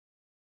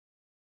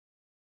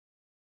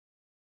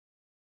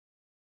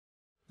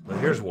But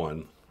here's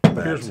one.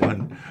 Here's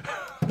one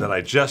that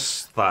I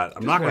just thought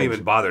I'm not going to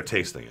even bother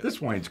tasting it.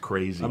 This wine's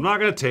crazy. I'm not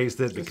going to taste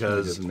it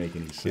because doesn't make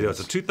any sense. You know, it's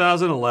a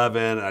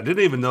 2011. I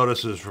didn't even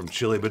notice it was from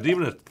Chile, but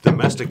even a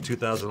domestic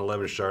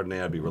 2011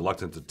 Chardonnay, I'd be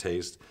reluctant to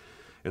taste.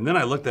 And then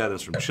I looked at it,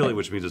 it's from Chile,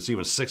 which means it's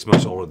even 6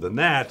 months older than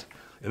that.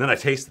 And then I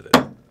tasted it.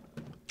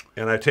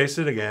 And I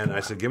tasted it again.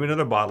 I said, give me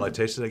another bottle. I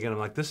tasted it again. I'm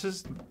like, this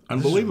is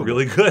unbelievable.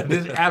 This is really good.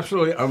 This is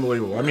absolutely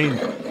unbelievable. I mean,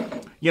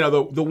 you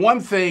know, the one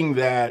thing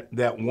that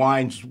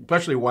wines,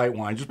 especially white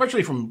wines,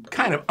 especially from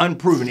kind of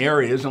unproven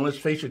areas, and let's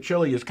face it,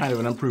 Chile is kind of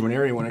an unproven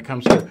area when it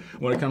comes to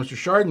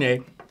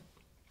Chardonnay,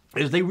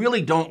 is they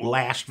really don't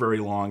last very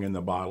long in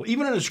the bottle.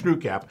 Even in a screw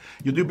cap,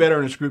 you'll do better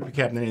in a screw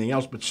cap than anything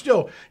else. But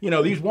still, you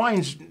know, these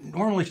wines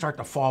normally start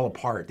to fall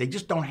apart. They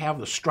just don't have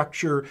the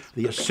structure,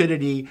 the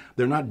acidity.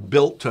 They're not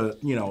built to,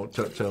 you know,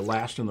 to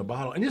last in the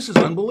bottle. And this is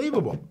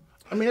unbelievable.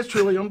 I mean, it's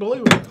truly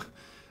unbelievable.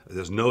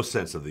 There's no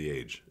sense of the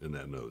age in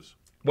that nose.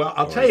 Well,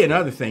 I'll tell you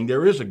another thing.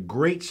 There is a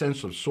great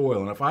sense of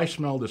soil, and if I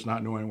smelled this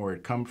not knowing where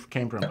it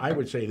came from, I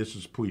would say this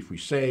is Puy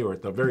Frisé, or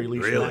at the very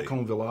least,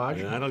 Lacon Village.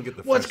 Yeah, I don't get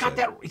the. Well, it's got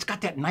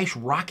that nice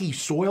rocky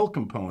soil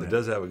component. It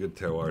does have a good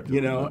terroir to it.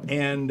 You know,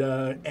 and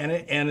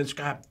it's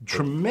got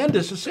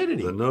tremendous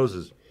acidity. The nose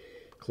is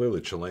clearly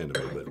Chilean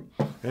to me,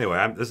 but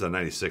anyway, this is a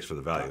 96 for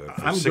the value.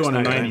 I'm doing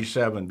a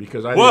 97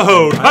 because I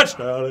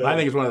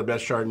think it's one of the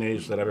best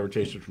Chardonnays that I've ever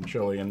tasted from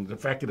Chile, and the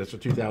fact that it's a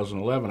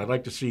 2011, I'd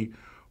like to see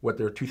what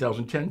their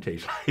 2010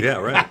 tastes like. Yeah,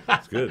 right.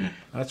 That's good.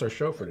 That's our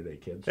show for today,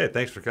 kids. Hey,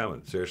 thanks for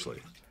coming. Seriously.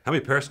 How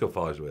many Periscope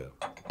followers do we have?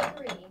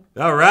 3.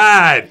 All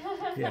right.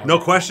 Yeah. No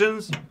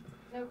questions?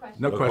 No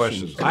questions. No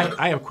questions.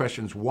 I have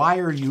questions. Why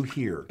are you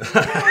here?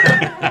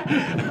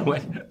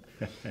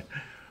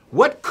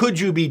 What could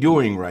you be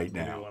doing right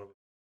now?